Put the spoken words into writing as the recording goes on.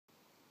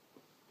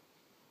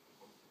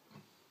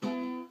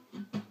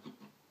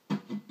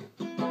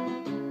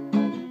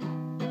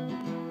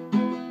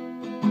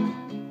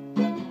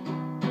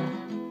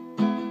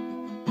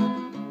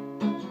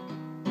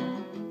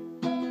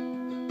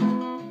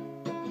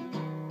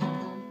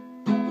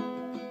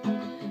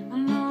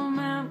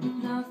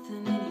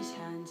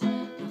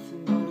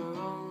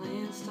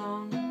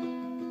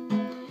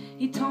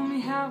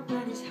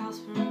his house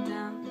burned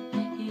down,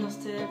 he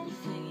lost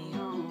everything he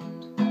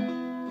owned.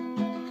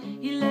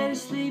 He lay to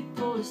sleep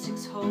for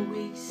 6 whole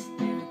weeks,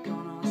 they were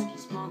gonna ask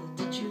his mother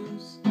to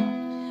choose.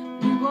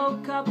 When he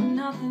woke up with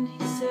nothing,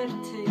 he said,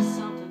 I'll tell you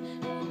something,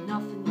 when you're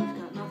nothing, you've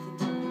got nothing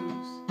to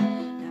lose.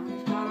 Now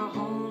we've got a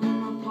hole in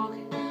my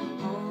pocket, a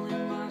hole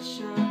in my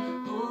shirt, a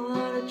whole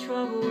lot of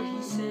trouble,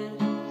 he said.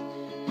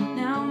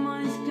 Now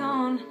money's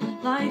gone,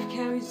 life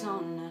carries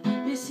on, I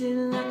miss it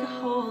like a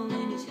hole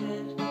in his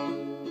head.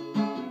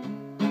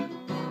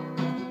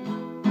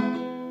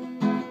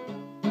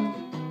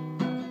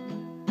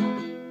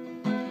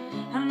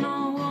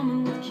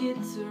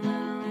 Kids around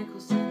her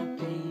ankles and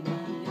a baby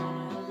on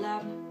her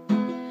lap.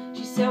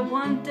 She said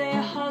one day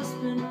her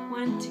husband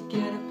went to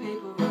get a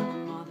paper and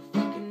the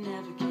motherfucker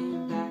never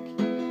came back.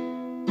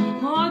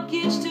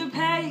 Mortgage to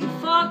pay,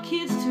 4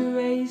 kids to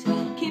raise,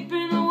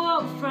 keeping the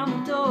world from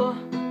the door.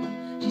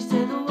 She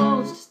said the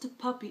wall's just a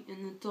puppy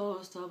and the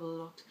door's double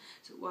locked,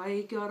 so why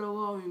you gotta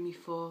worry me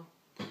for?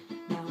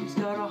 Now he's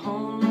got a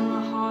hole in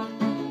my heart,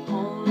 a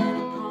hole in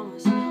a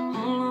promise, a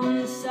hole on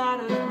the side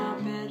of my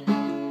bed.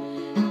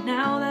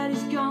 Now that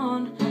he's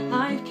gone,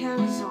 life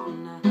carries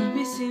on, I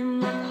miss him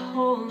like a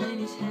hole in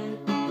his head.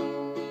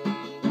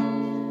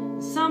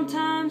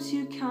 Sometimes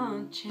you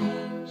can't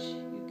change,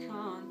 you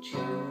can't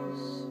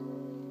choose.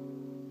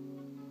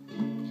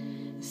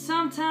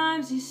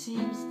 Sometimes he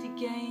seems to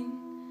gain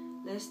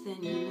less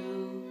than you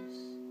lose.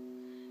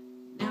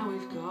 Now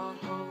we've got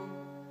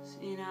holes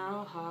in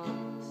our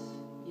hearts,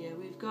 yeah,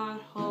 we've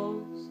got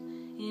holes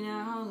in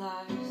our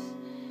lives.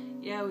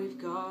 Yeah, we've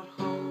got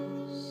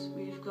holes,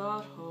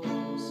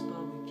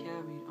 but we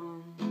carried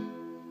on.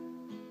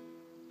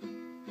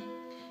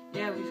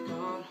 Yeah, we've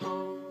got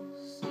holes.